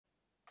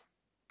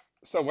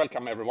So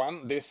welcome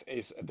everyone. This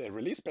is the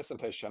release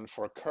presentation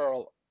for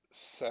curl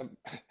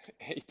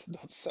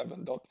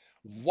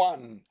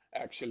 8.7.1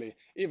 actually,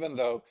 even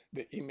though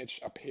the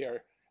image up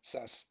here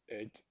says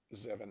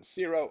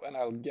 8.7.0, and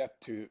I'll get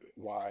to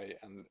why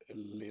and a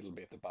little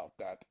bit about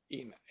that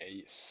in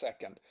a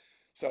second.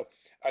 So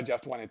I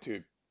just wanted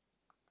to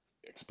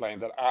explain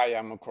that I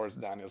am of course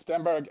Daniel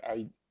Stenberg.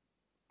 I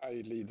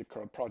lead the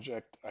curl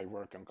project. I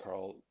work on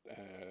curl.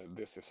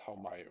 This is how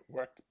my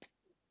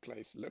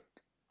workplace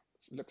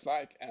looks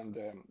like, and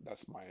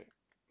that's my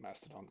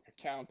Mastodon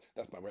account.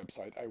 That's my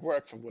website. I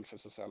work for Wolf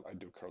SSL. I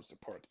do curl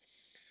support.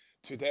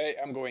 Today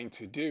I'm going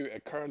to do a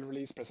curl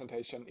release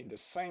presentation in the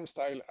same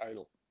style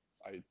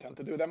I tend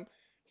to do them.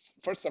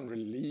 First, some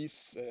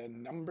release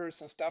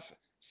numbers and stuff,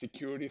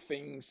 security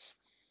things,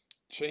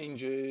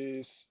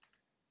 changes,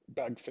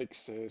 bug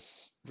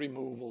fixes,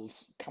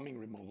 removals, coming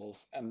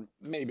removals, and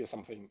maybe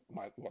something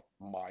what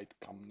might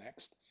come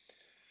next.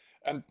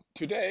 And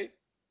today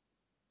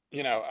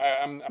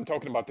I'm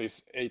talking about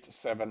this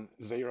 870,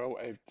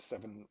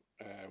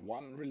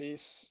 871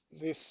 release.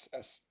 This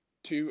as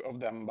two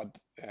of them, but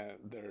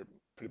they're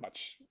pretty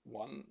much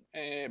one.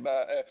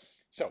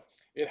 So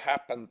it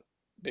happened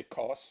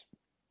because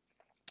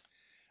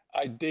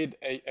I did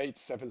a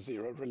 870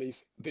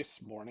 release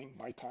this morning,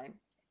 my time,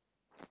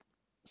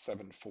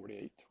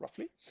 7:48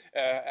 roughly,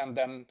 and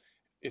then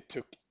it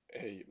took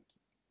a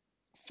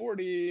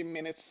 40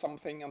 minutes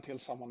something until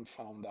someone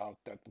found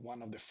out that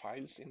one of the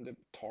files in the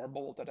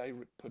tarball that I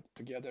put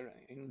together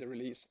in the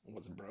release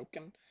was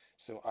broken.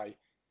 So I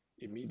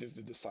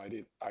immediately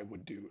decided I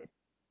would do a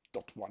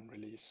 .1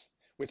 release,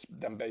 which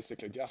then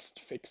basically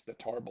just fixed the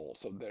tarball.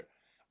 So there,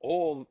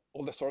 all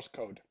the source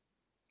code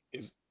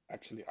is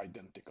actually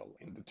identical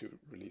in the two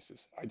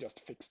releases. I just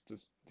fixed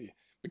the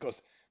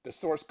because the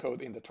source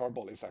code in the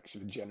tarball is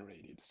actually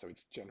generated, so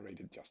it's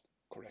generated just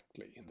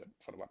correctly in the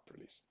follow-up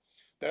release.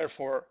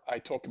 Therefore, I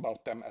talk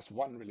about them as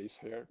one release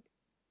here,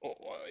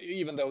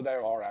 even though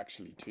there are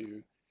actually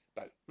two.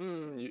 But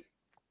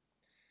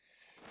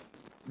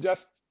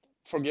just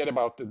forget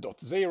about the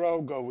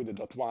 .0, go with the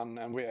 .1,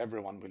 and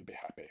everyone will be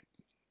happy.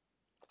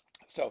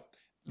 So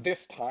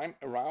this time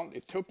around,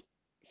 it took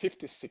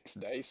 56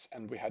 days,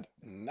 and we had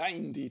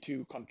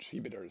 92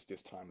 contributors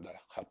this time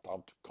that helped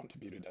out,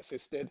 contributed,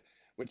 assisted,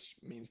 which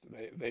means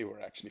they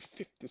were actually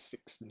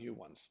 56 new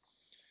ones.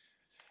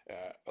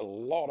 A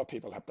lot of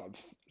people helped out.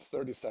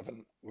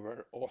 37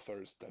 were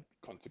authors that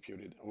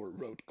contributed or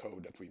wrote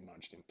code that we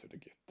merged into the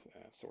Git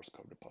source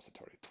code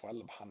repository.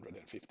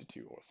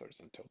 1,252 authors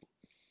in total.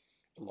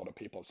 A lot of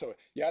people. So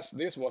yes,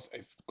 this was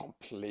a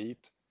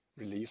complete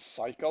release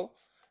cycle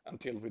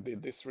until we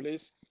did this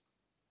release,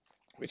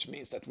 which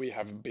means that we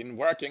have been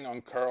working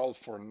on curl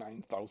for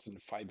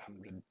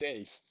 9,500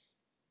 days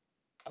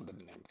under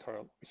the name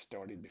curl. We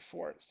started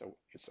before, so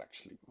it's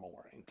actually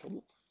more in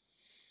total.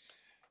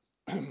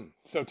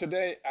 So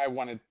today I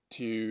wanted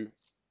to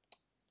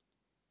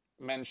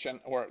mention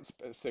or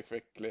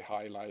specifically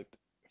highlight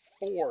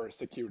 4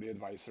 security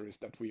advisories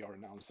that we are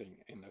announcing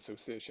in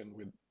association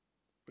with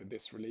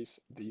this release,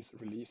 these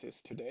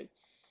releases today.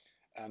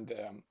 And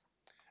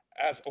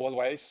as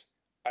always,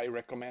 I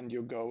recommend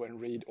you go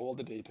and read all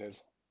the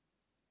details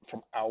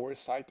from our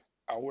site,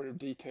 our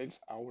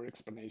details, our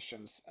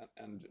explanations,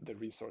 and the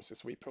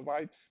resources we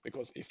provide.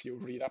 Because if you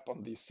read up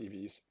on these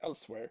CVs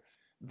elsewhere,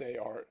 they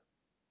are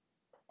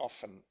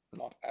often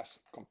not as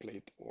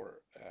complete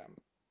or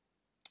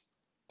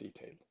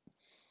detailed.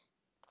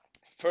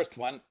 First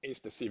one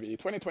is the CV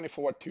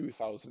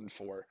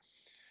 2024-2004.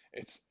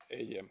 It's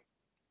a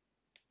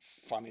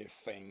funny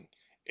thing.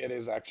 It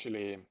is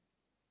actually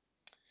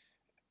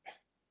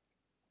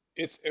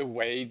it's a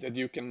way that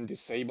you can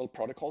disable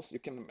protocols. You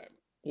can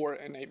or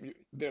enable.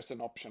 There's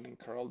an option in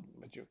curl,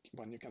 but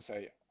when you can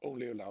say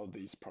only allow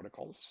these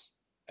protocols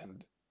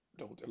and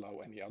don't allow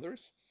any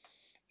others.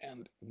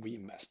 And we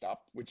messed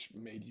up, which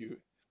made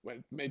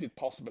it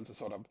possible to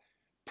sort of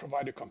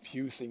provide a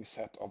confusing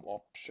set of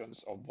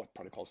options of what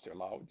protocols to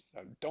allow.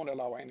 Don't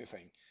allow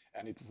anything,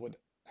 and it would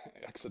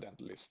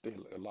accidentally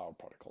still allow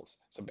protocols.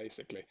 So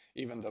basically,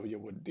 even though you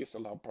would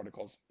disallow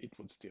protocols, it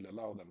would still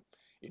allow them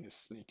in a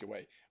sneaky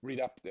way.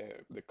 Read up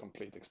the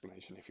complete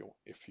explanation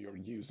if you're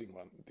using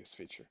this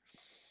feature.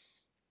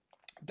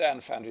 Dan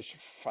Fandrich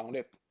found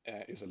it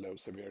is a low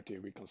severity.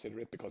 We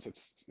consider it because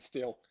it's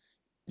still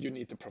you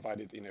need to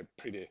provide it in a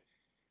pretty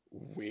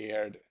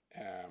weird,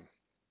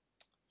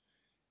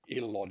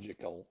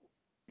 illogical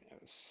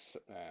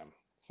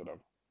sort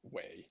of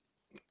way,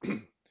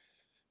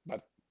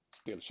 but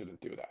still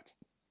shouldn't do that.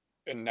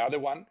 Another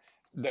one,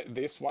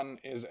 this one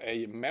is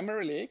a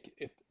memory leak.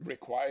 It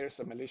requires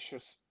a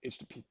malicious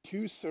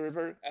HTTP2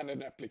 server and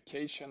an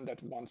application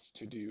that wants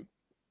to do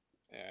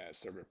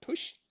server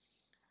push.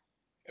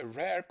 A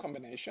rare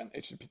combination,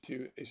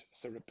 HTTP2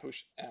 server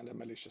push and a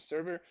malicious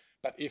server.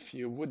 But if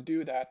you would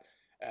do that,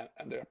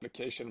 and the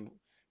application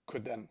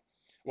could then,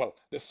 well,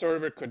 the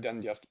server could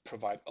then just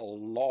provide a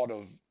lot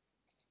of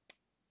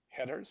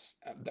headers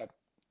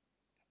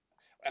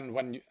and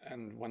when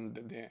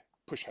the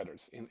push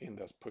headers in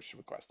this push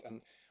request,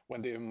 and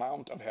when the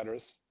amount of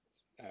headers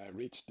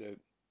reach the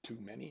too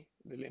many,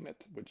 the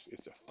limit, which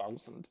is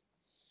 1,000,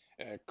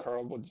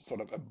 curl would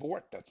sort of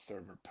abort that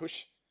server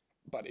push,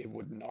 but it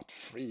would not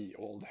free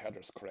all the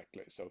headers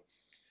correctly. So,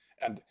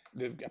 and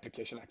the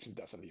application actually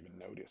doesn't even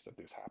notice that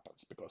this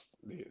happens because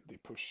the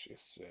push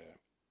is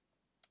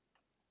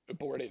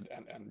aborted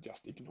and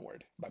just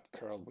ignored, but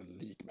curl will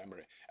leak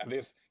memory. And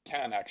this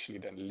can actually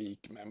then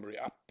leak memory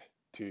up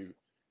to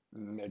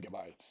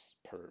megabytes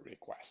per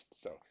request.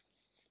 So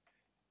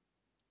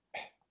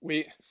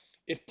we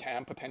it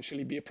can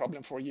potentially be a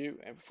problem for you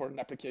for an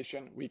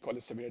application. We call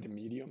it severity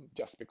medium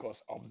just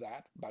because of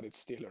that, but it's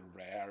still a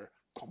rare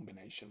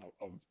combination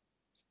of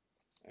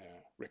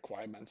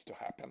requirements to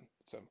happen.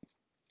 So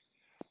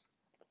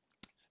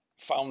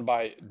found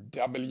by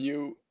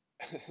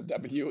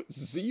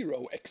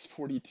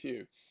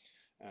W0x42.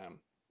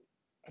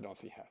 I don't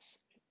think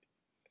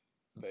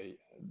they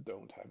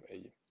don't have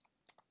a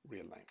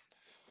real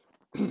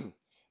name.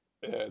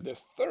 The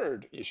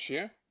third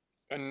issue,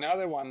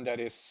 another one that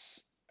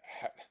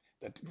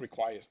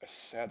requires a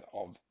set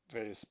of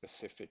very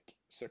specific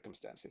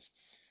circumstances.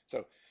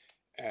 So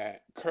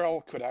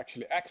curl could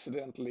actually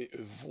accidentally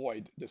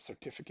avoid the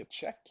certificate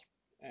check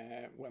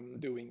when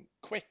doing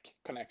quick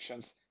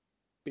connections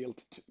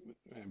built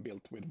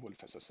with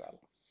wolfSSL.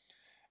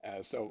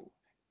 So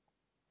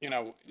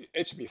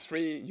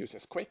HTTP3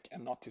 uses quick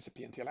and not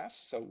TCP and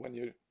TLS. So when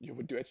you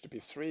would do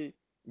HTTP3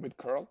 with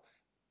curl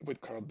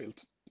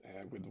built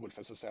with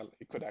wolfSSL,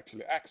 it could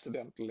actually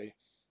accidentally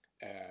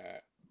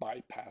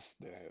bypass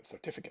the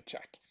certificate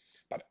check,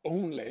 but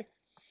only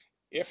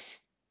if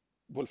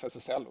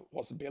wolfSSL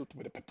was built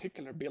with a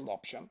particular build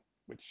option,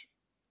 which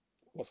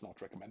was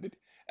not recommended,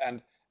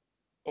 and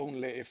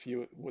only if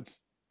you would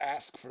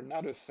ask for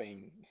another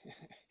thing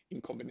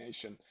in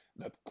combination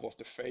that caused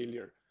a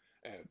failure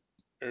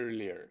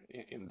earlier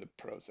in the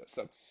process.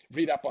 So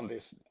read up on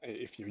this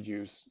if you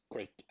use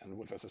Quick and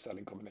wolfSSL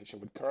in combination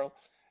with curl.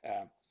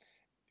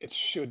 It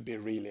should be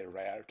really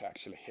rare to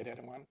actually hit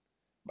anyone,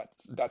 but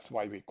that's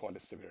why we call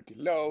it severity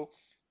low.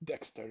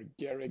 Dexter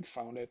Gehrig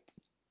found it,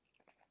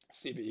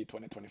 CVE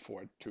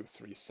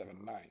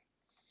 2024-2379.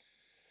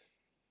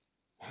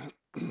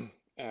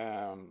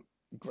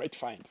 Great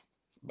find,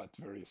 but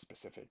very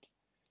specific.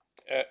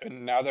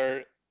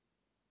 Another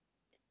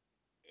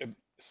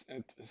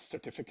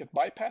certificate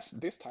bypass,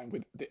 this time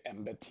with the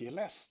embed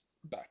TLS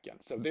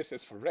backend. So this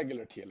is for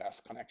regular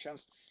TLS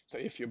connections. So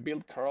if you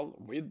build curl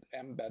with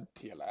embed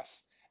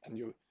TLS and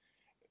you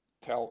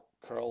tell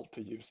curl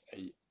to use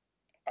a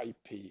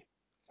IP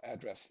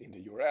address in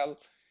the URL,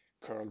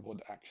 curl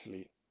would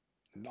actually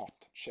not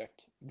check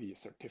the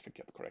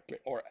certificate correctly,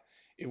 or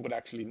it would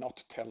actually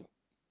not tell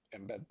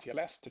embed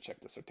TLS to check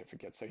the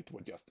certificate, so it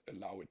would just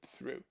allow it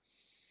through.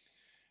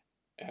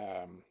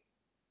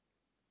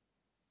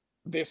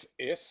 This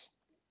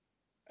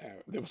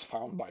was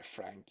found by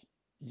Frank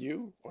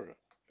Yu, or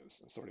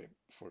sorry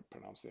for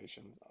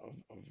pronunciation of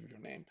your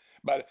name,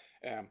 but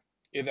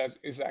it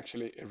is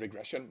actually a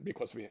regression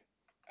because we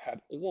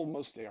had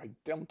almost the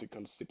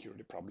identical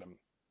security problem,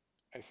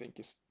 I think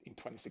is in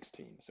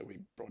 2016, so we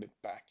brought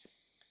it back.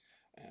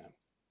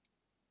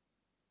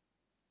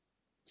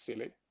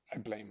 Silly, I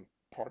blame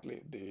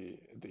partly the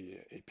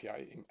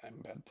API in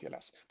embed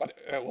TLS, but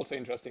also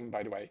interesting,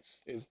 by the way,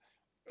 is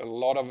a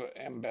lot of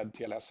embed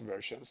TLS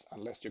versions,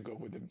 unless you go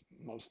with the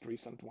most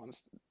recent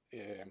ones,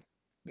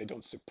 they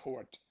don't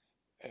support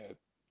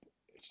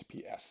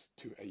HTTPS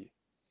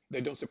they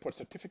don't support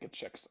certificate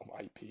checks of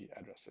IP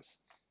addresses.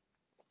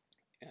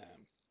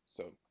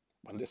 So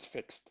when this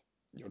fixed,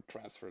 your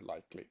transfer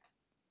likely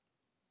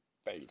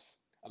fails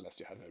unless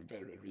you have a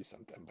very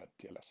recent embed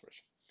TLS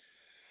version.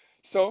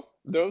 So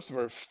those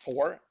were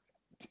 4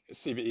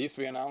 CVEs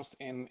we announced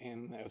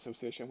in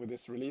association with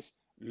this release: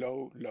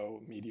 low,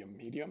 low, medium,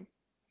 medium.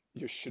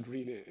 You should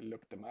really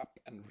look them up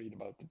and read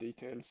about the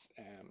details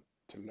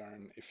to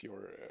learn if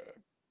you're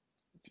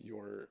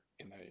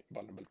in a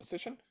vulnerable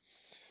position.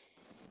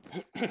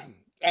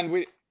 And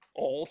we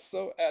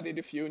also added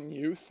a few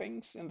new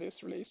things in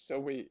this release. So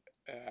we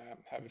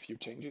have a few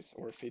changes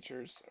or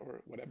features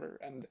or whatever,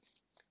 and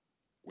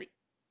we,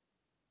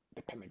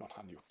 depending on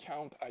how you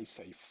count, I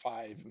say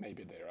 5,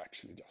 maybe they're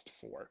actually just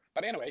 4.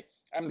 But anyway,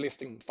 I'm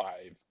listing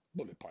 5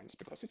 bullet points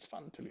because it's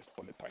fun to list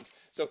bullet points.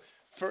 So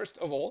first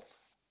of all,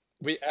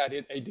 we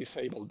added a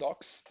disable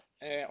docs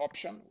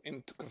option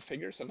into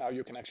configure. So now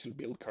you can actually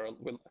build curl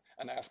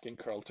and asking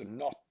curl to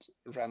not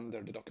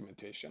render the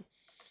documentation.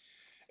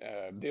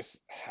 This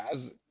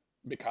has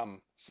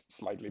become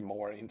slightly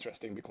more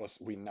interesting because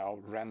we now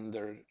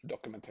render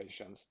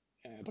documentation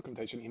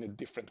in a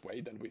different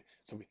way than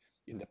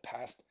in the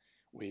past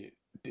we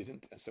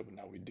didn't, and so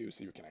now we do.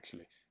 So you can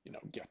actually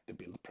get the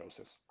build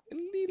process a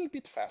little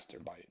bit faster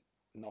by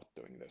not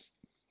doing this.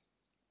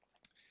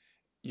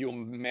 You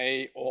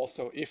may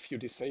also, if you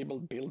disable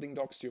building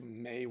docs, you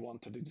may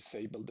want to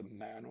disable the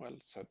manual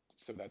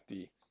so that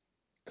the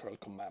curl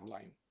command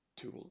line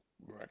tool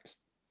works,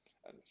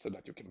 so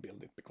that you can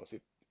build it, because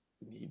it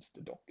needs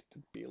the doc to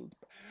build.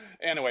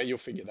 Anyway, you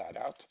figure that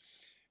out.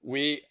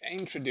 We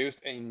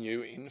introduced a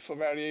new info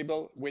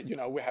variable. We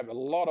have a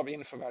lot of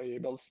info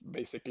variables,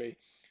 basically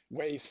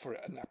ways for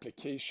an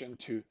application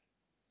to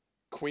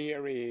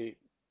query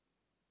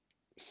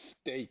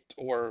state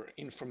or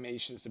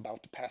informations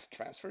about the past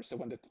transfer. So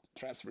when the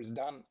transfer is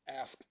done,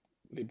 ask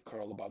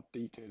libcurl about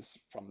details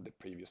from the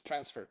previous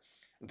transfer.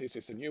 And this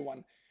is a new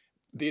one.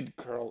 Did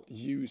curl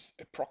use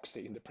a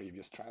proxy in the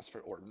previous transfer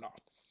or not?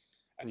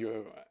 And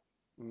you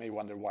may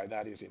wonder why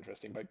that is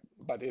interesting,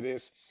 but it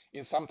is.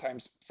 In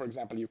sometimes, for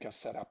example, you can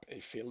set up a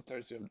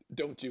filter, so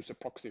don't use a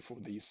proxy for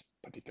these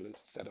particular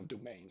set of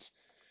domains.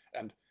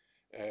 And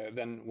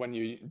then when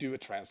you do a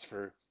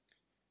transfer,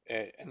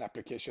 an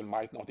application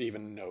might not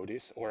even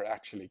notice or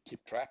actually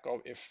keep track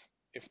of if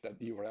that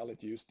URL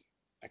it used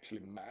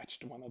actually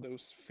matched one of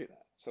those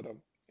sort of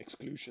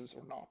exclusions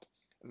or not.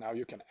 And now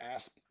you can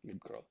ask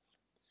libcurl,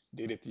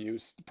 did it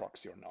use the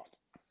proxy or not?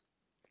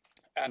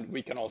 And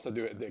we can also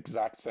do the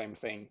exact same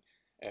thing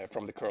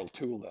from the curl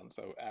tool then.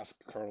 So ask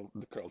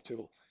the curl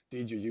tool,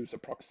 did you use a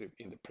proxy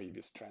in the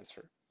previous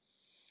transfer?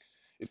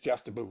 It's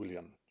just a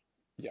Boolean,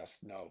 yes,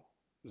 no,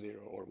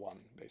 0 or 1,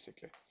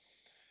 basically.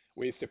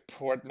 We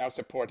now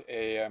support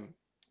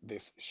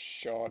this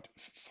shard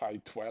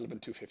 512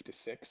 and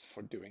 256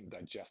 for doing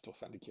digest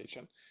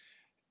authentication.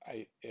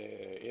 It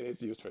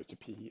is used for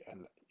HTTP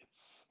and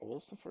it's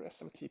also for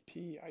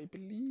SMTP, I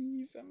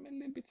believe. I'm a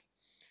little bit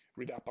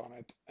read up on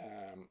it.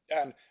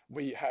 And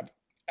we have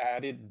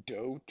added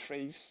DO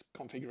trace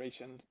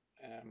configuration.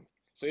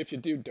 So if you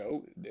do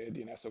DO, the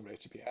DNS over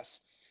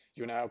HTTPS,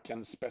 you now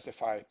can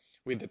specify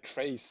with the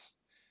trace,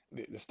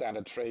 the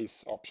standard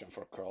trace option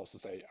for curls to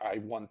say, I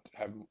want to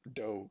have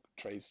DO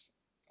trace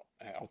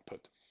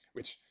output,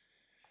 which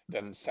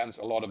then sends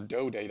a lot of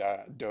DO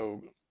data,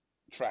 DO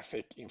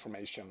traffic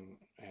information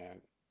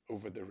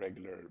over the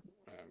regular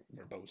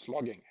verbose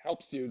logging.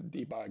 Helps you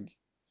debug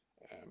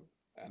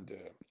and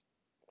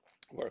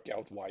work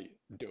out why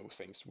DO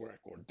things work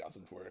or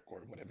doesn't work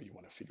or whatever you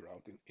want to figure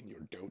out in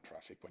your DO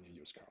traffic when you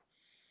use curl.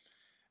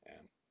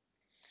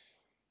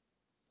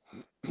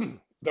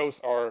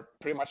 Those are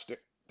pretty much the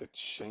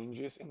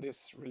changes in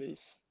this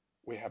release.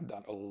 We have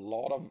done a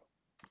lot of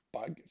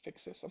bug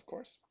fixes, of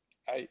course.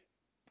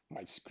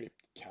 My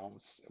script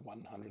counts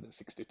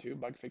 162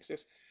 bug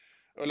fixes.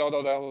 A lot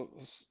of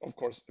those, of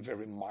course,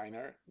 very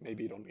minor.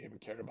 Maybe you don't even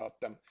care about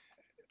them.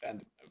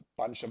 And a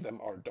bunch of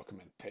them are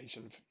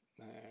documentation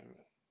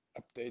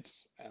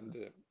updates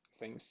and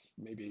things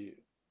maybe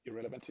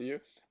irrelevant to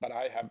you. But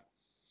I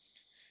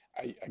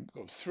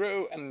go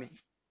through and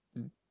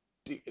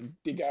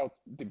dig out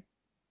the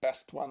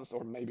best ones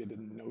or maybe the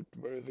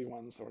noteworthy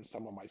ones or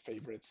some of my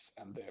favorites.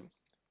 And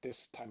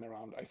this time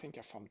around, I think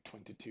I found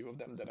 22 of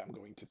them that I'm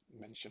going to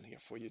mention here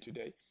for you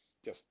today.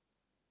 Just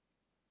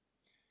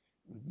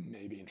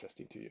maybe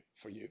interesting to you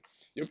for you.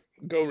 You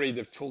go read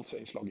the full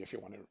changelog if you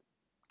want to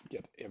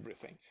get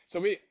everything.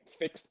 So we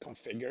fixed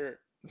configure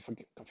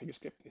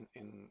script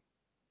in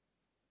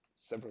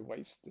several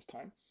ways this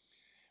time.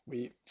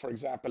 We, for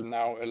example,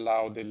 now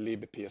allow the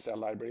libpsl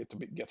library to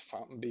get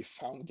found with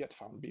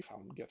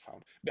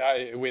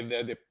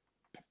the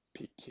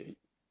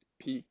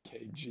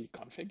pkg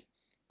config,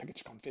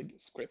 package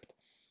config script,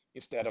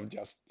 instead of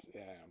just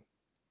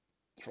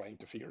trying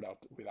to figure it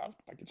out without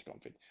package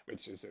config,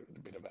 which is a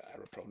bit of an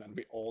error prone. And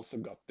we also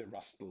got the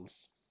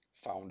rustls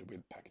found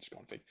with package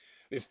config.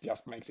 This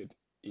just makes it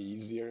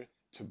easier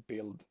to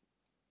build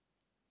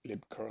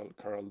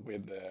libcurl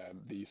with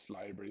these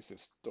libraries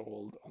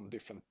installed on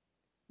different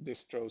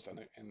distros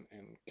and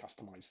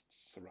customized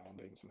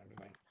surroundings and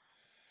everything.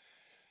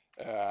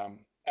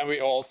 And we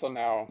also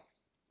now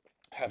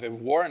have a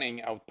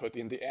warning output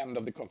in the end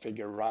of the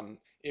configure run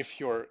if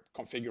you're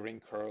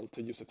configuring curl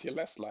to use a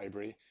TLS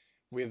library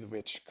with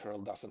which curl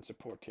doesn't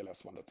support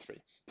TLS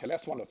 1.3.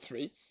 TLS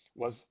 1.3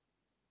 was,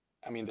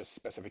 the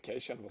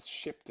specification was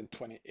shipped in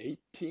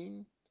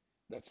 2018.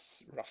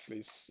 That's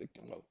roughly,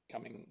 well,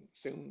 coming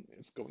soon,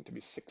 it's going to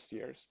be 6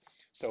 years.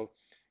 So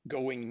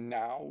going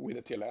now with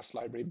a TLS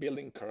library,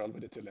 building curl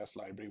with a TLS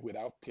library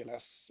without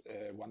TLS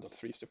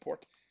 1.3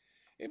 support,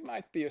 it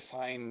might be a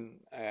sign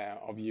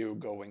of you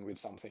going with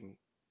something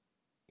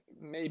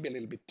maybe a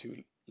little bit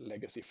too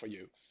legacy for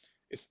you.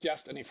 It's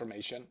just an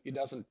information. It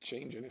doesn't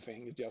change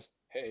anything. It's just,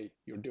 hey,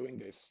 you're doing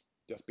this.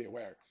 Just be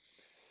aware.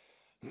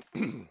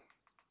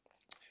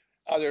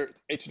 Other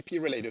HTTP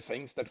related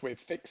things that we've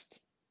fixed.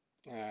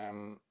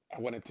 I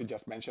wanted to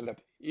just mention that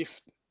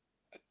if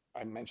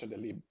I mentioned the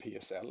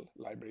libpsl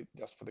library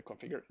just for the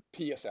configure,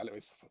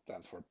 PSL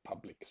stands for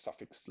public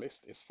suffix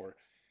list, is for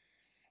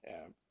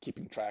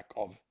keeping track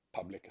of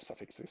public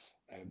suffixes,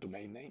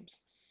 domain names.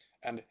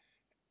 And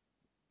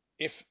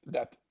if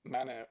that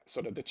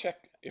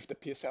if the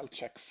PSL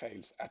check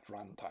fails at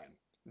runtime,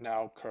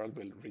 now curl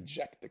will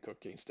reject the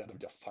cookie instead of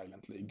just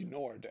silently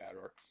ignore the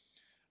error.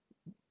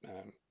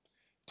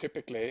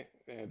 Typically,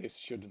 this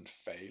shouldn't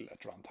fail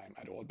at runtime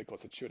at all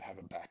because it should have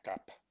a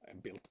backup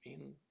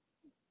built-in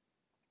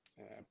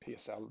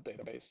PSL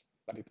database,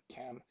 but it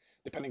can,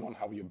 depending on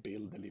how you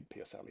build the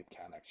libpsl, it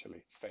can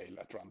actually fail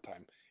at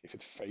runtime if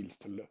it fails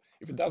to look,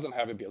 if it doesn't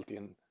have a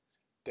built-in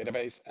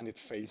database and it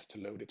fails to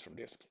load it from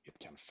disk, it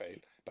can fail.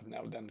 But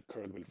now then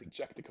curl will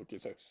reject the cookie.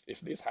 So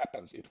if this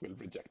happens, it will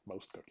reject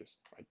most cookies,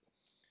 right?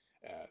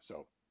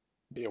 So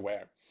be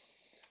aware.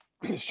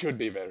 It should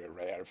be very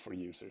rare for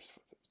users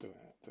to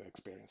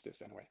experience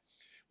this anyway.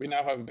 We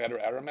now have a better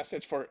error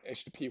message for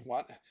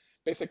HTTP1.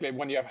 Basically,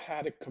 when you have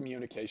had a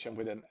communication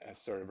with a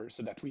server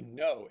so that we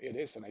know it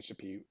is an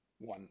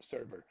HTTP1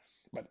 server,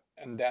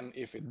 and then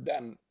if it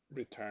then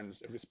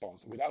returns a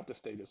response without the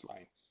status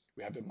line,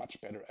 we have a much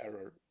better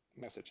error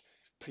message.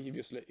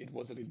 Previously, it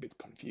was a little bit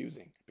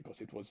confusing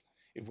because it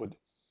would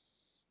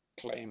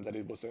claim that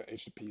it was a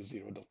HTTP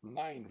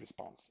 0.9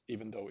 response,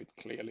 even though it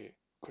clearly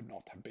could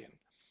not have been.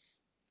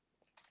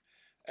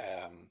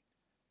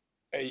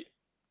 A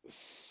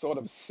sort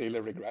of silly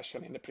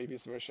regression in the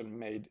previous version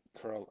made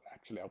curl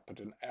actually output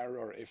an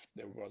error if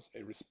there was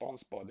a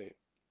response body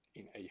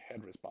in a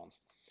head response.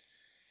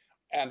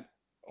 And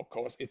of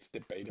course, it's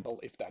debatable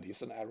if that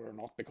is an error or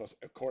not, because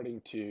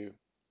according to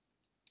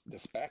the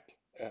spec,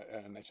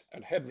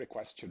 a head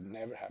request should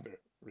never have a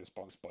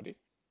response body.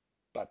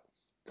 But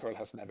curl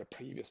has never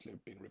previously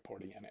been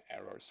reporting any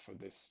errors for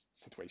this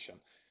situation.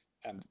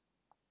 And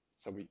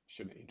so we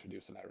shouldn't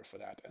introduce an error for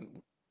that.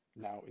 And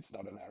now it's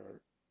not an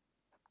error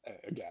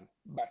again,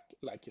 back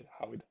like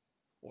how it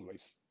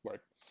always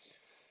worked.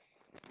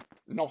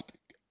 Not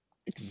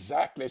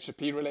exactly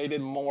HTTP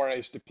related, more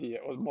HTTP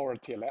or more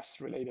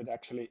TLS related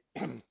actually.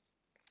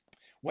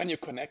 When you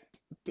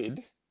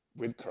connected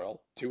with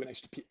curl to an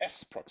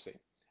HTTPS proxy,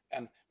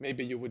 and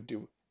maybe you would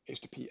do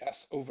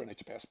HTTPS over an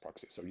HTTPS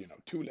proxy, so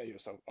two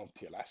layers of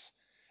TLS,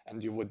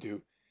 and you would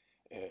do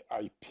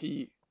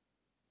IP.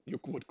 You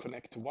would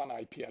connect to one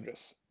IP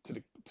address to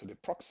the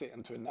proxy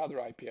and to another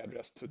IP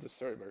address to the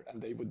server,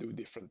 and they would do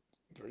different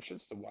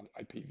versions. So one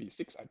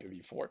IPv6,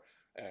 IPv4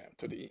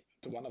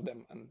 to one of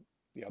them, and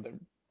the other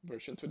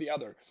version to the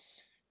other.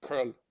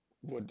 Curl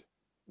would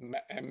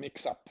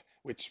mix up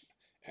which,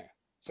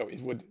 so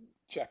it would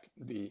check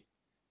the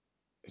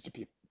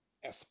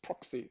HTTPS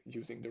proxy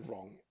using the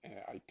wrong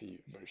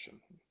IP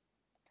version.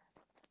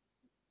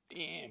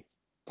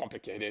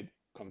 Complicated,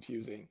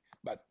 confusing,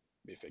 but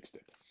we fixed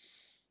it.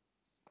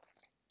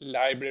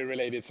 Library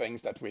related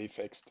things that we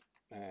fixed.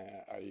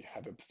 I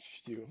have a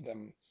few of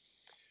them.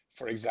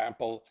 For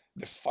example,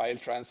 the file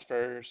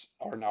transfers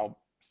are now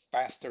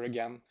faster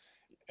again.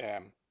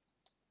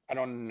 I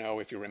don't know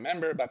if you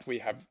remember, but we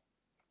have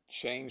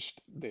changed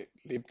the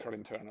libcurl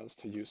internals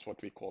to use what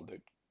we call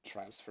the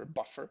transfer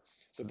buffer.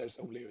 So there's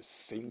only a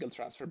single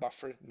transfer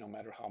buffer, no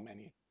matter how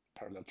many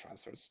parallel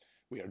transfers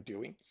we are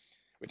doing,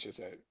 which is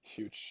a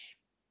huge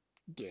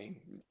gain.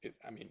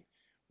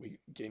 We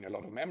gain a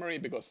lot of memory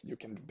because you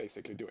can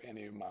basically do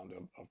any amount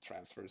of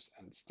transfers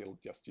and still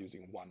just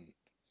using one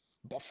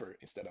buffer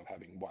instead of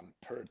having one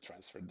per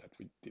transfer that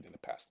we did in the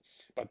past.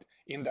 But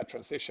in that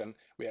transition,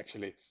 we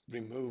actually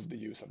removed the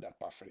use of that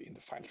buffer in the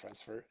file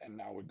transfer, and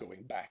now we're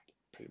going back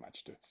pretty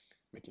much to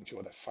making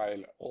sure that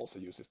file also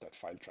uses that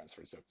file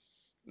transfer. So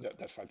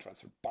that file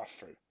transfer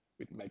buffer,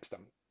 which makes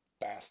them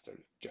faster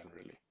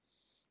generally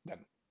than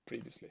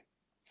previously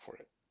for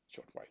a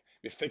short while.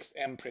 We fixed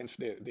mprint,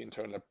 the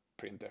internal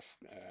printf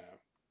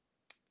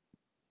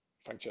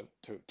function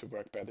to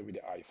work better with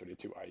the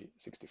i32,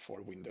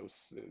 i64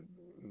 Windows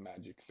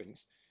magic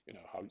things,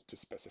 how to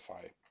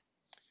specify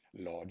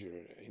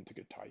larger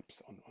integer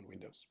types on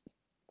Windows.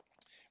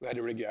 We had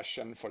a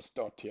regression for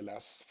start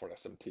TLS for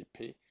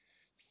SMTP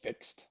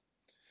fixed.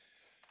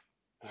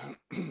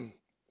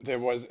 There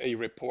was a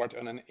report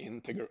on an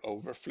integer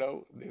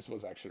overflow. This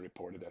was actually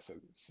reported as a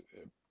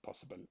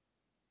possible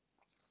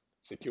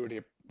security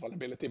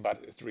vulnerability,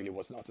 but it really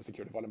was not a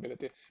security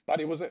vulnerability.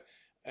 But it was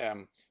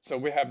so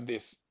we have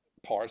this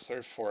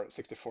parser for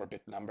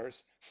 64-bit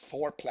numbers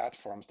for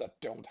platforms that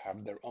don't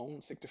have their own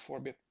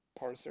 64-bit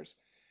parsers.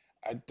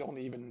 I don't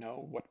even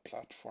know what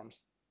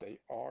platforms they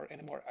are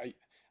anymore.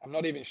 I'm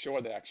not even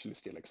sure they actually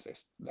still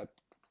exist, that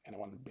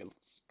anyone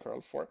builds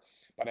curl for.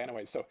 But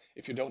anyway, so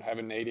if you don't have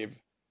a native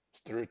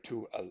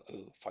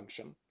str2ll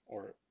function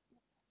or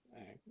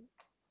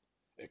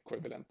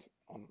equivalent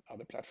on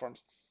other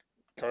platforms,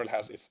 curl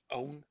has its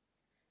own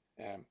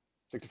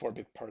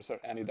 64-bit parser,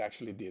 and it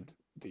actually did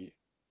the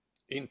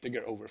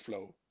integer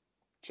overflow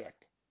check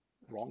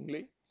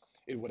wrongly.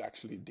 It would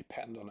actually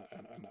depend on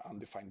an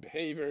undefined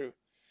behavior.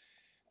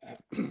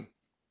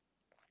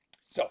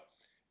 So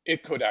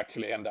it could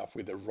actually end up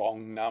with the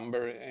wrong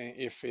number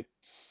if it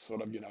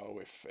sort of,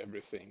 if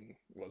everything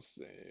was,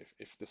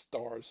 if the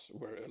stars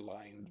were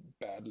aligned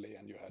badly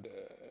and you had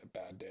a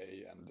bad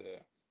day and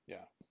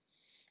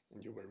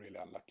and you were really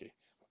unlucky.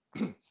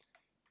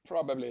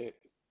 Probably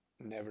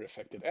never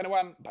affected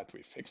anyone, but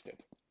we fixed it.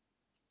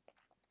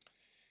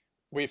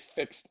 We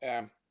fixed,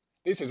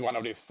 this is one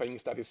of the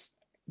things that is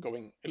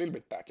going a little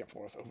bit back and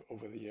forth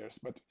over the years,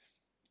 but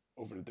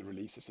over the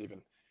releases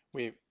even.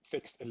 We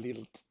fixed a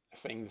little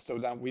thing so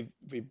that we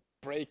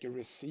break a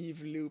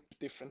receive loop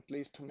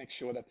differently to make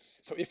sure that,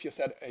 so if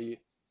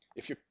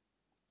you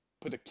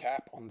put a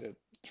cap on the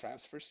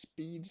transfer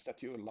speeds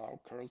that you allow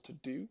curl to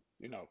do,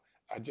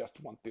 I just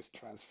want this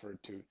transfer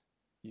to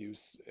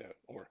use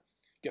or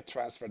get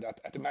transferred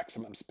at the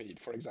maximum speed.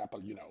 For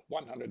example,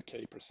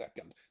 100K per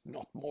second,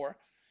 not more.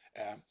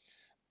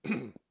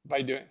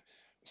 By doing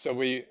so,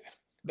 we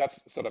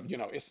that's sort of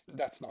it's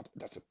that's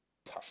a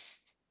tough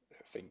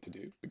thing to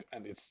do,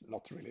 and it's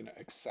not really an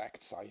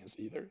exact science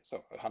either.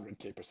 So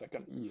 100K per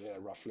second, yeah,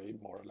 roughly,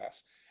 more or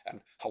less.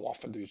 And how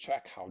often do you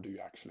check? How do you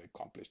actually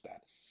accomplish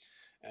that?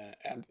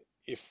 And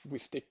if we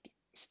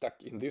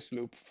stuck in this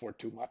loop for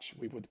too much,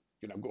 we would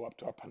go up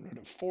to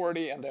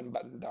 140 and then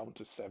button down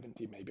to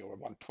 70 maybe, or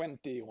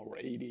 120 or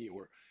 80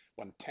 or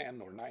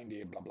 110 or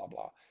 90, blah blah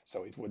blah.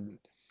 So it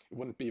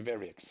wouldn't be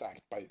very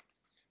exact.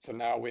 So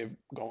now we've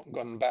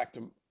gone back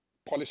to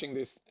polishing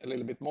this a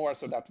little bit more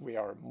so that we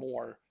are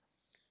more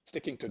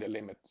sticking to the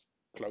limit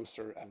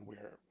closer, and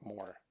we're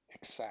more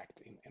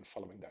exact in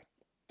following that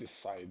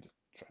desired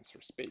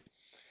transfer speed.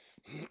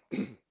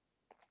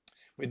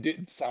 We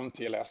did some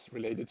TLS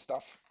related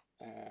stuff.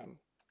 Um,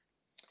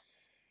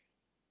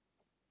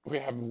 we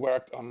have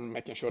worked on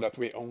making sure that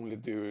we only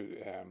do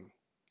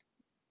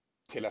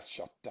TLS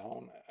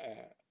shutdown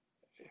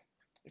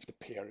if the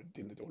pair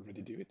didn't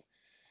already do it,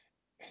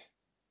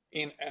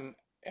 in an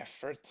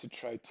effort to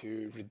try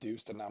to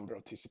reduce the number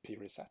of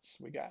TCP resets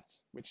we got,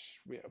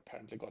 which we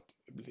apparently got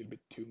a little bit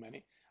too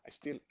many. I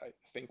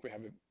think we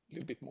have a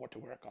little bit more to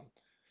work on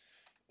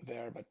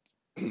there, but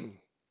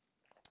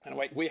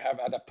anyway, we have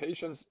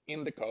adaptations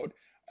in the code,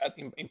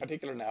 in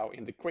particular now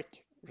in the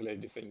quick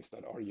related things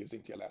that are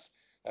using TLS,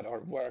 that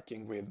are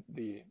working with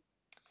the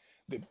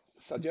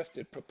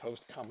suggested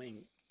proposed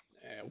coming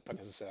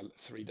OpenSSL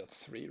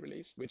 3.3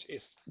 release, which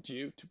is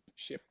due to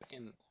ship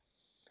in,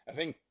 I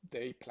think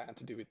they plan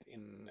to do it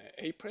in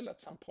April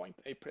at some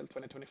point, April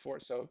 2024,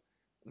 so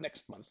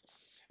next month.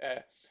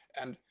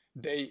 And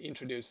they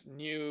introduce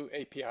new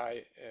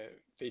API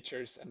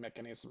features and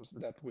mechanisms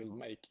that will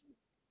make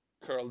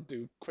curl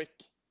do quick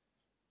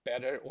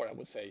better, or I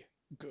would say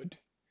good,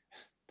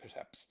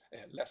 perhaps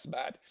less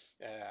bad,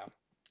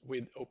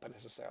 with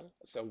OpenSSL.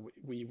 So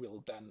we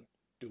will then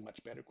do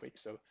much better quick.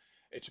 So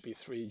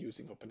HTTP3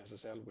 using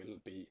OpenSSL will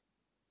be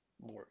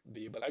more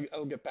viable.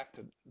 I'll get back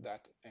to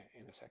that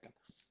in a second.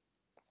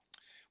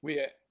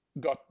 We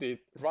got the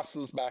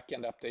Russell's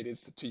backend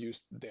updated to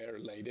use their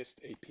latest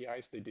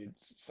APIs. They did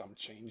some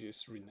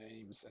changes,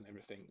 renames, and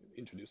everything,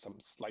 introduced some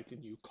slightly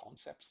new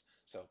concepts.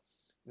 So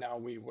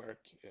now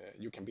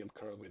you can build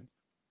curl with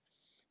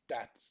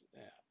that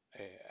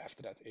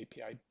after that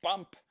API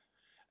bump.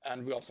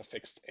 And we also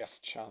fixed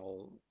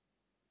S-channel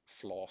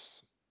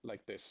flaws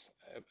like this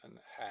and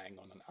hang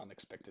on an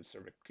unexpected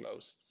server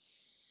close.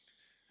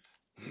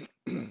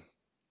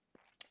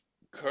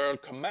 Curl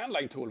command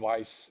line tool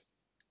wise,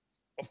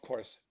 of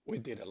course, we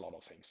did a lot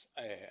of things.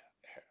 I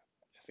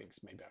think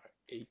maybe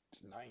 8,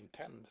 9,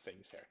 10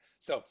 things here.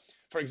 So,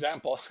 for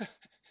example,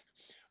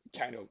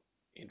 kind of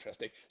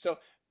interesting. So,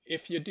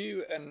 if you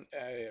do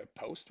a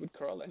post with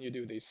curl and you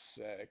do this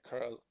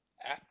curl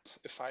at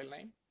a file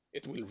name,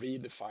 it will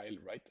read the file,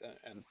 right,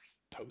 and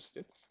post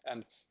it.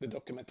 And the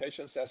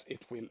documentation says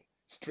it will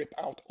strip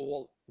out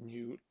all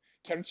new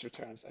carriage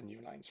returns and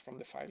new lines from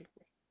the file.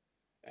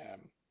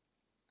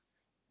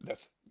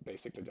 That's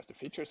basically just a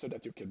feature so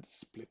that you can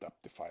split up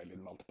the file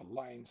in multiple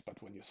lines, but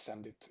when you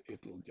send it,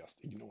 it will just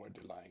ignore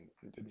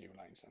the new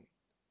lines and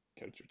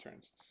carriage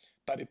returns.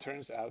 But it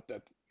turns out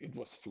that it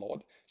was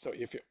flawed. So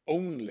if you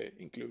only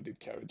included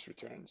carriage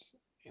returns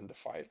in the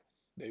file,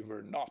 they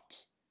were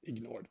not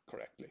ignored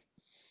correctly.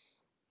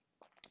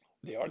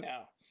 They are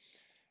now.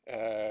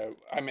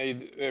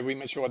 We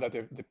made sure that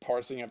the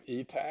parsing of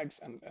e tags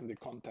and the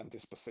content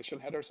disposition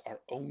headers are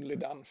only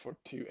done for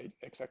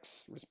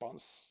 2XX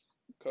response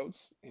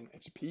codes in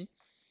HTTP,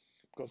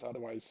 because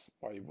otherwise,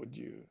 why would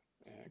you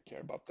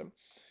care about them?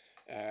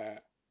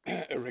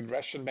 A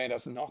regression made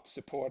us not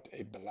support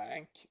a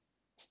blank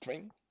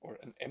string or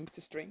an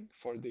empty string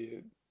for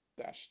the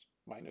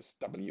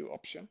 -w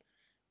option.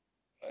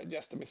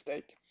 Just a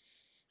mistake.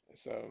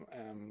 So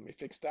we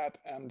fixed that,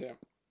 and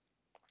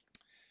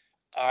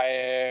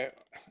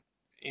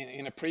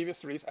in a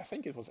previous release, I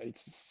think it was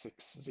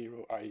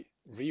 8.6.0, I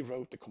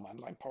rewrote the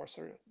command line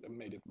parser and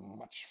made it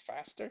much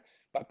faster.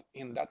 But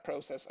in that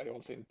process, I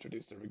also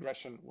introduced a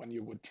regression when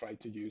you would try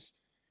to use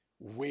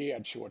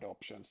weird short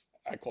options.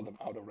 I call them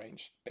out of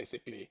range,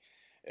 basically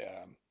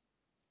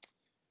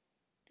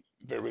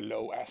very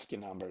low ASCII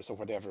numbers or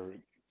whatever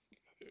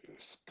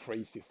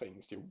crazy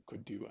things you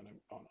could do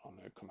on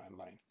a command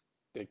line.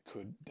 They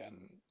could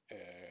then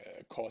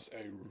cause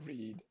a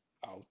read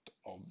out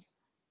of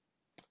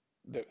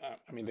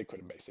they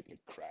could basically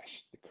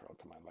crash the curl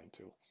command line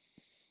tool.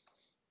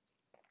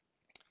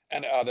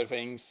 And other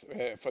things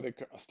for the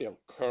still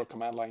curl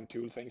command line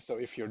tool things. So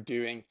if you're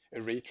doing a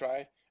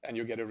retry and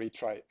you get a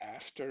retry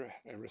after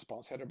a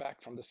response header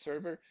back from the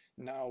server,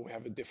 now we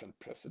have a different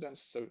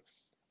precedence. So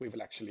we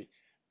will actually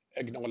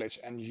acknowledge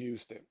and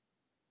use the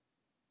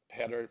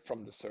header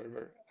from the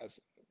server as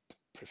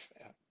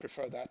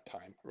prefer that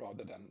time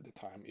rather than the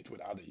time it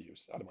would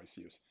otherwise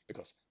use,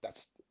 because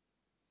that's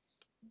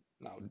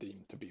now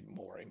deemed to be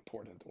more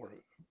important or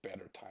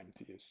better time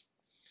to use.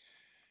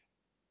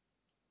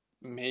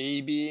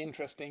 Maybe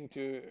interesting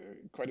to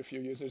quite a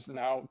few users.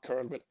 Now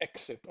curl will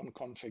exit on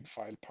config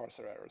file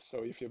parser errors.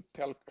 So if you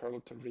tell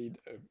curl to read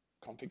a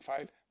config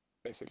file,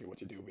 basically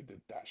what you do with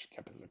the dash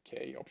capital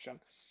K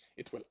option,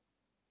 it will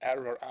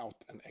error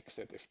out and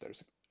exit if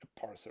there's a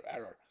parser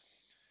error,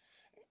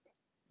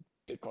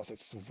 because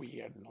it's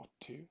weird not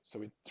to.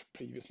 So it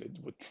previously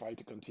would try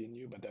to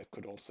continue, but that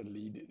could also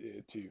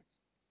lead to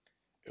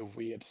a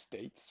weird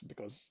states,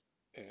 because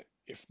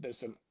if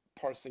there's a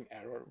parsing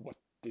error, what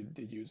did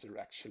the user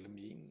actually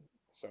mean?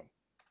 So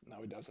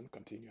now it doesn't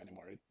continue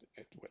anymore.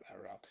 It will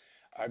error out.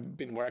 I've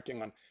been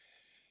working on,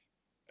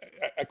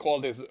 I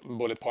call this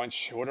bullet point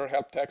shorter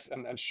help text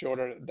and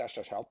shorter dash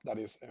dash help. That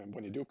is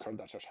when you do curl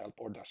dash dash help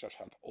or dash dash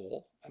help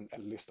all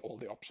and list all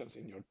the options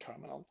in your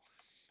terminal.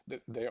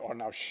 They are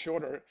now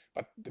shorter,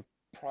 but the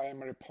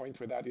primary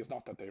point with that is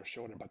not that they are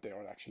shorter, but they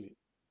are actually,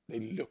 they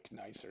look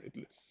nicer.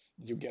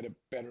 You get a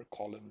better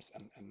columns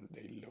and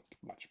they look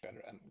much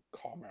better and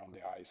calmer on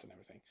the eyes and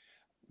everything.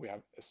 We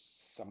have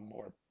some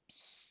more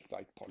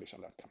slight polish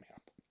on that coming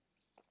up.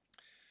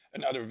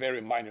 Another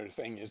very minor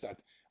thing is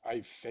that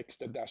I fixed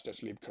the dash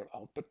dash libcurl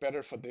output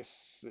better for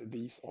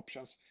these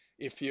options.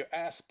 If you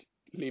ask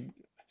lib,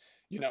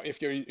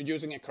 if you're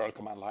using a curl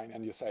command line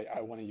and you say,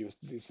 I want to use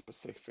these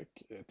specific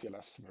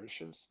TLS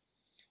versions,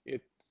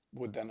 it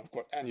would then, of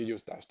course, and you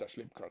use dash dash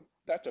libcurl.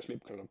 Dash dash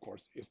libcurl, of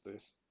course, is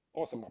this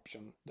awesome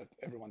option that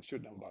everyone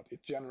should know about.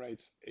 It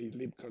generates a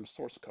libcurl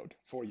source code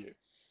for you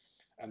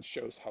and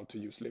shows how to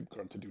use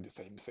libcurl to do the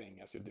same thing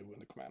as you do in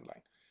the command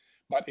line.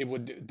 But it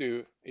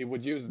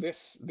would use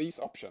these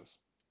options,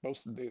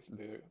 both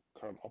the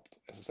curl opt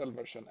SSL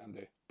version and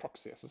the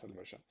proxy SSL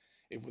version.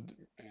 It would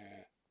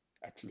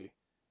actually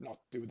not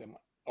do them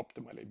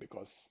optimally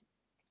because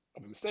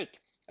of a mistake,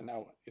 and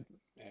now it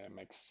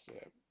makes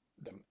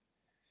them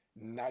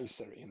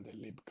nicer in the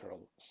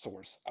libcurl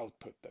source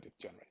output that it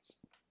generates.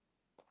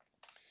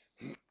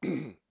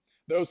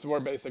 Those were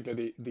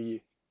basically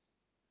the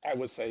I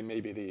would say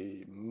maybe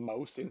the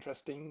most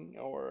interesting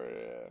or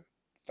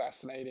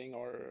fascinating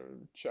or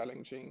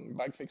challenging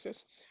bug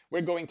fixes.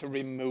 We're going to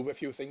remove a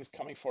few things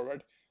coming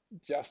forward.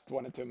 Just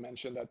wanted to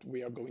mention that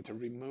we are going to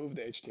remove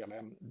the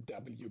HTLM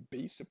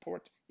WB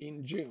support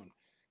in June,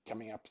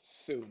 coming up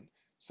soon.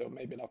 So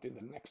maybe not in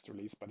the next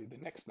release, but in the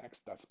next,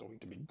 that's going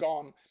to be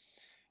gone.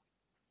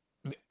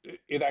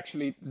 It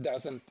actually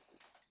doesn't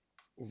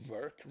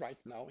work right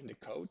now in the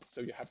code,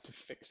 so you have to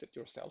fix it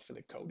yourself in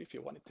the code if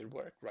you want it to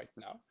work right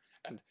now.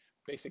 And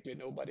basically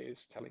nobody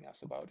is telling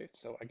us about it,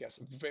 so I guess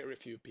very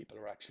few people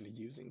are actually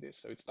using this,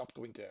 so it's not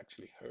going to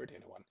actually hurt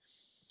anyone.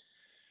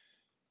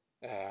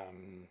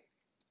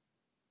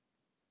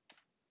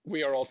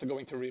 We are also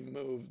going to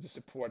remove the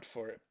support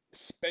for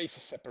space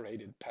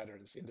separated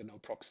patterns in the no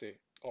proxy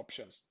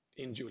options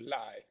in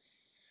July.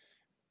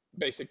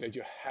 Basically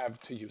you have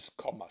to use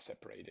comma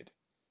separated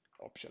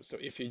options. So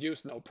if you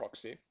use no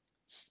proxy,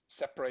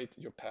 separate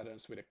your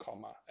patterns with a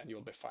comma and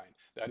you'll be fine.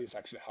 That is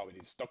actually how it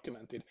is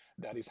documented.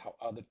 That is how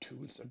other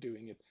tools are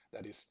doing it.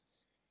 That is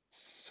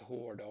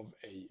sort of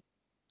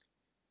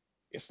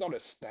it's not a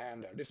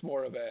standard. It's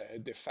more of a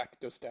de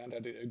facto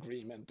standard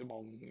agreement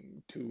among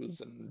tools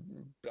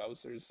and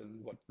browsers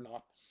and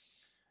whatnot.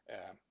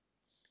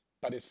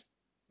 But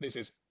this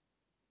is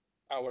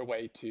our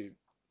way to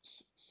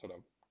sort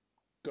of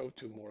go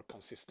to more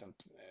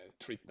consistent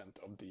treatment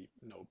of the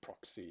no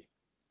proxy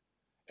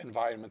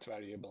environment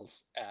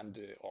variables and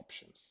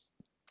options.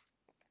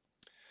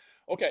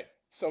 Okay,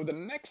 so the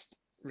next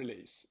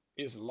release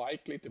is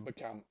likely to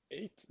become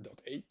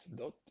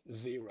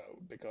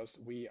 8.8.0 because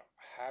we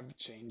have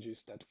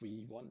changes that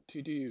we want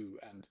to do,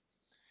 and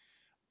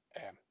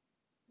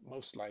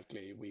most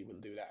likely we will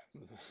do that.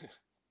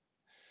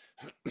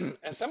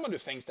 And some of the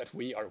things that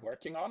we are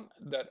working on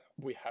that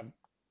we have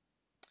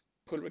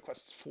pull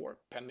requests for,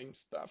 pending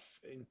stuff,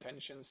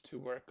 intentions to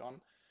work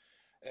on,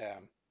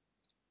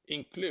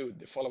 include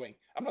the following.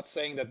 I'm not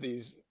saying that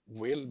these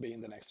will be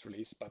in the next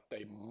release, but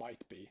they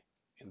might be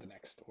in the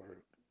next or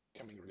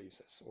coming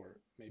releases, or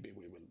maybe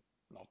we will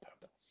not have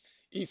them.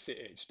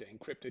 ECH, the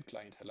encrypted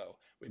client hello.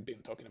 We've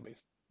been talking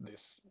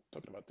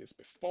about this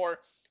before.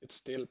 It's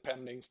still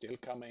pending, still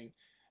coming.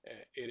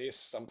 It is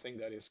something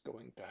that is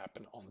going to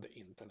happen on the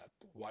internet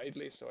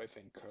widely, so I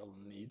think curl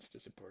needs to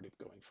support it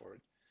going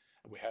forward.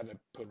 We have a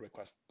pull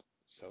request,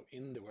 so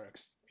in the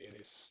works, it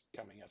is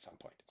coming at some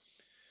point.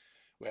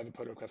 We have a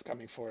pull request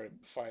coming for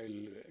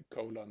file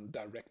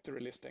directory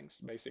listings.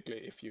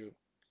 Basically, if you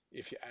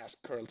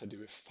ask curl to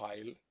do a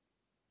file,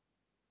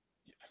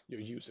 you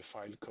use a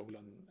file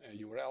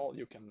URL,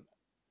 you can,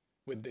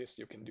 with this,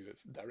 you can do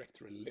a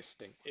directory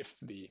listing if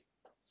the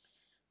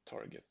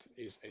target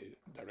is a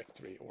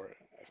directory, or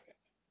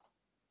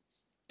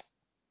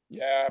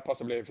yeah,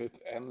 possibly if it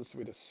ends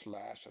with a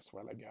slash as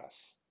well, I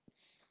guess.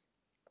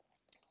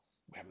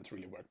 We haven't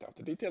really worked out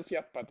the details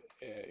yet, but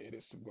it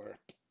is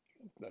work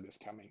that is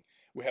coming.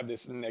 We have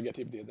this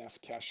negative DNS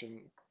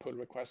caching pull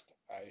request.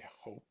 I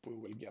hope we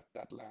will get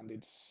that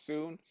landed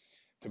soon.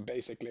 To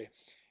basically,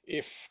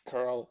 if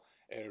curl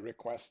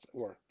request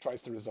or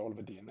tries to resolve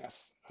a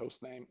DNS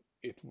hostname,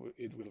 it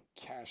will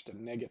cache the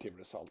negative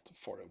result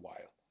for a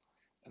while,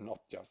 and not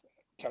just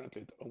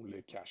currently it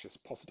only caches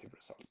positive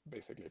results.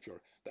 Basically, if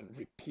you're then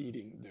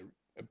repeating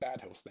a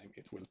bad host name,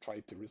 it will try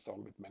to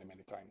resolve it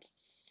many times.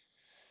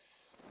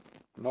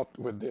 Not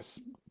with this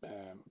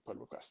pull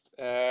request.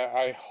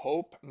 I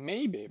hope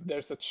maybe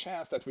there's a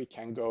chance that we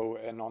can go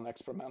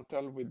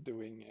non-experimental with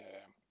doing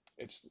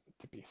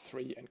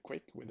HTTP3 and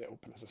quick with the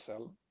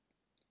OpenSSL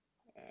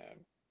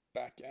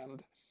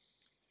backend.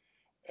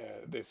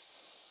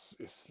 This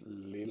is a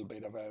little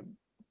bit of a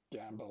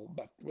gamble,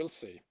 but we'll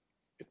see.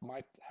 It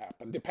might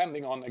happen,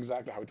 depending on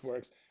exactly how it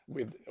works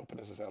with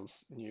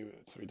OpenSSL's new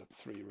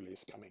 3.3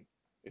 release coming.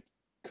 It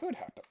could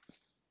happen.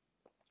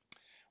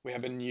 We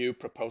have a new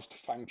proposed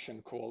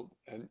function called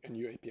a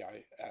new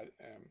API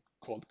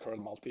called curl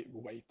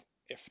multi-weight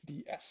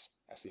FDS,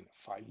 as in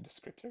file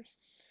descriptors.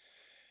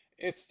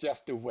 It's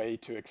just a way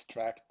to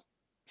extract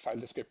file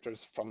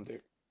descriptors from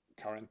the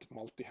current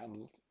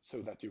multi-handle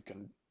so that you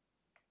can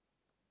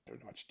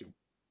pretty much do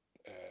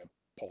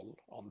poll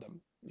on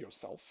them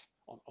yourself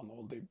on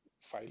all the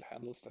file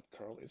handles that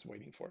curl is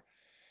waiting for.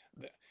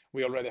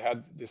 We already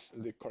had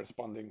the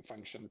corresponding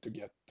function to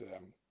get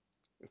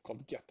it's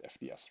called get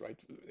FDS, right?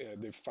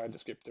 The file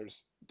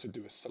descriptors to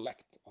do a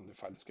select on the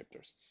file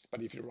descriptors.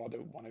 But if you rather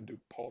want to do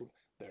poll,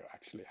 there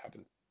actually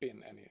haven't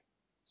been any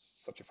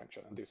such a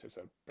function, and this is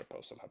a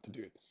proposal how to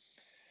do it.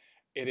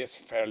 It is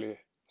fairly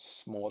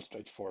small,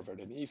 straightforward,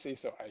 and easy,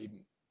 so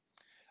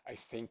I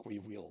think we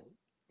will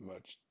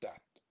merge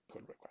that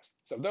pull request.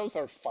 So those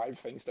are 5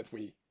 things that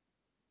we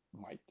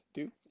might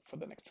do for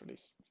the next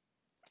release.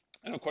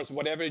 And of course,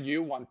 whatever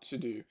you want to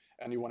do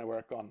and you want to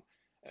work on,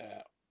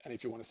 and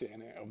if you want to see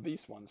any of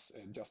these ones,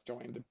 just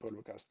join the pull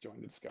request,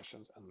 join the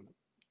discussions, and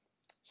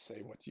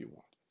say what you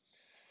want.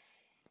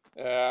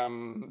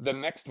 The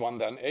next one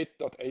then,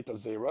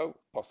 8.8.0,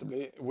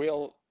 possibly,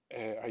 will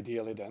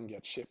ideally then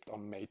get shipped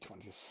on May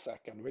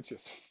 22nd, which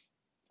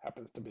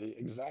happens to be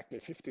exactly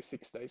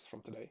 56 days from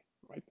today,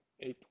 right?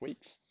 8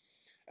 weeks.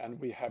 And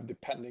we have the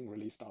pending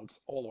release notes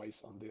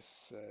always on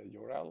this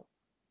URL.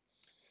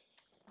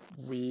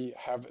 We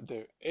have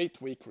the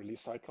 8-week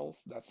release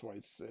cycles. That's why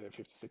it's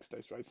 56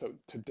 days, right? So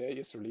today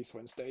is release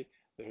Wednesday.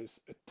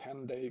 There's a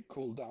 10-day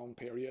cooldown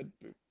period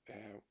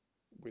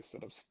with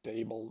sort of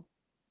stable,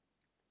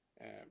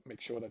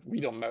 make sure that we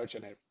don't merge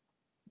any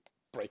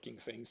breaking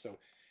things. So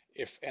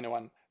if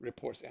anyone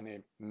reports any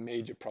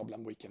major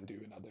problem, we can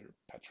do another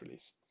patch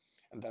release.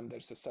 And then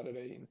there's a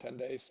Saturday in 10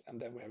 days,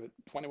 and then we have a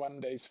 21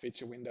 days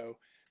feature window.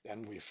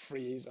 Then we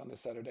freeze on the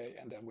Saturday,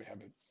 and then we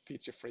have a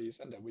feature freeze,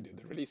 and then we do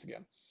the release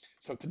again.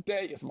 So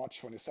today is March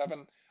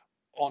 27.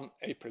 On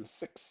April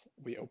 6th,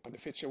 we open the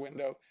feature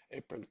window.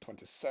 April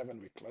 27,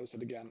 we close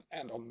it again.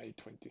 And on May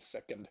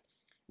 22nd,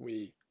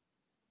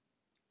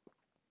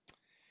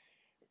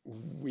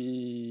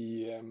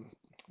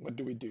 what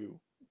do we do?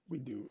 We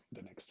do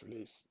the next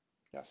release.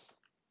 Yes.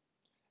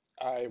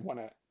 I want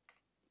to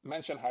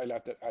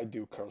highlight that I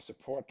do curl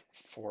support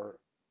for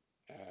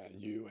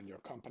you and your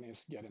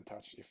companies. Get in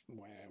touch if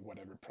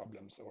whatever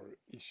problems or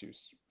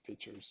issues,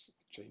 features,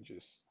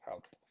 changes,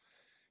 help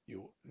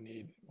you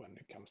need when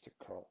it comes to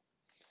curl.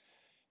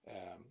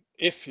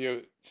 If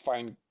you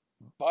find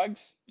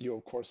bugs, you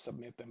of course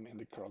submit them in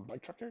the curl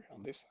bug tracker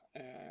on this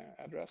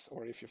address,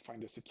 or if you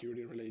find a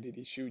security related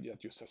issue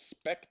that you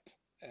suspect,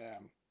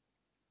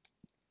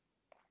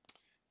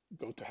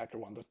 go to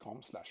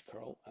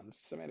hackerone.com/curl and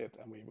submit it,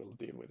 and we will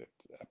deal with it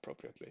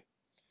appropriately.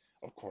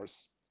 Of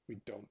course, we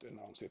don't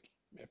announce it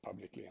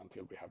publicly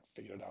until we have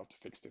figured it out,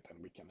 fixed it,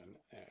 and we can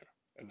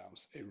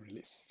announce a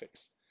release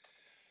fix.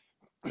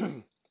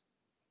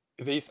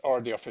 These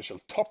are the official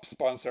top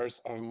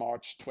sponsors of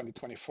March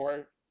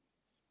 2024.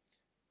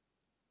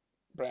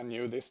 Brand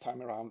new this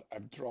time around.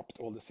 I've dropped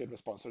all the silver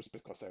sponsors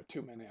because there are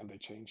too many and they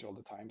change all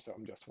the time. So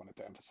I'm just wanted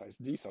to emphasize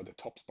these are the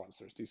top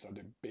sponsors. These are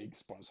the big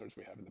sponsors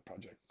we have in the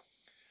project.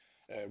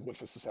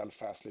 wolfSSL,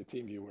 Fastly,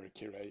 TeamViewer,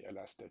 Kiray,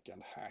 Elastic,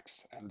 and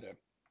Hacks, and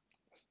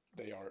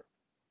they are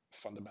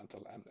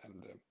fundamental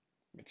and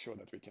make sure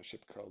that we can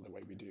ship curl the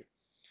way we do.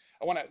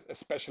 I want to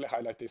especially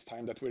highlight this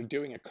time that we're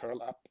doing a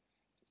curl up.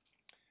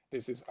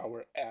 This is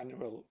our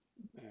annual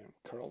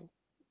curl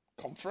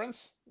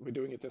conference. We're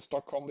doing it in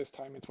Stockholm this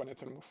time in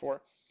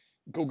 2024.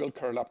 Google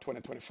Curl Up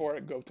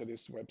 2024. Go to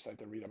this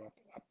website and read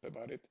up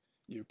about it.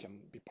 You can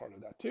be part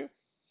of that too.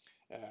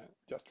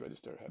 Just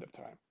register ahead of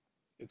time.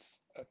 It's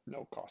at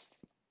no cost.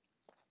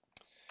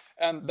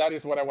 And that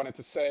is what I wanted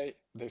to say.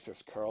 This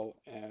is curl,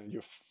 and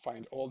you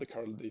find all the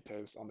curl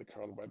details on the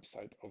curl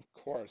website, of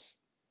course.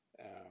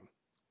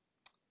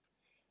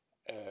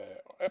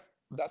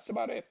 That's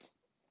about it.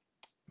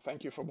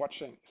 Thank you for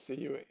watching. See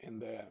you in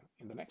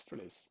the next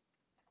release.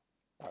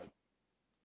 Bye.